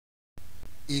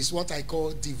is what I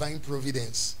call divine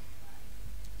providence.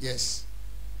 Yes.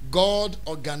 God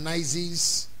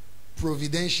organizes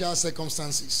providential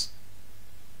circumstances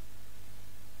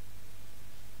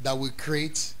that will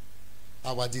create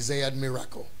our desired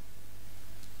miracle.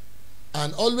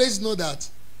 And always know that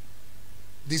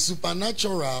the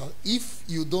supernatural, if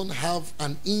you don't have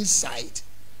an insight,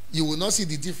 you will not see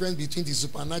the difference between the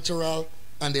supernatural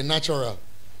and the natural.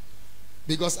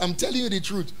 Because I'm telling you the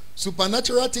truth,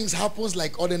 supernatural things happens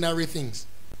like ordinary things.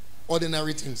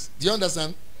 Ordinary things. Do you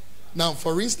understand? Now,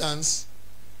 for instance,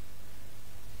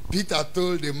 Peter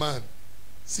told the man,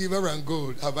 silver and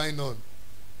gold have I none,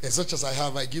 and such as I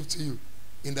have I give to you.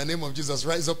 In the name of Jesus,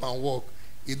 rise up and walk.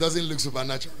 It doesn't look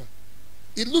supernatural.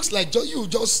 It looks like you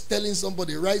just telling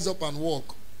somebody, rise up and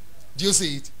walk. Do you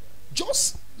see it?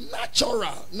 Just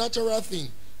natural thing.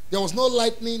 There was no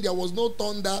lightning, there was no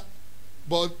thunder,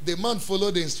 but the man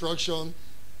followed the instruction,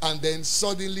 and then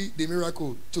suddenly the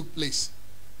miracle took place.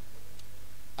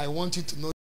 I want you to know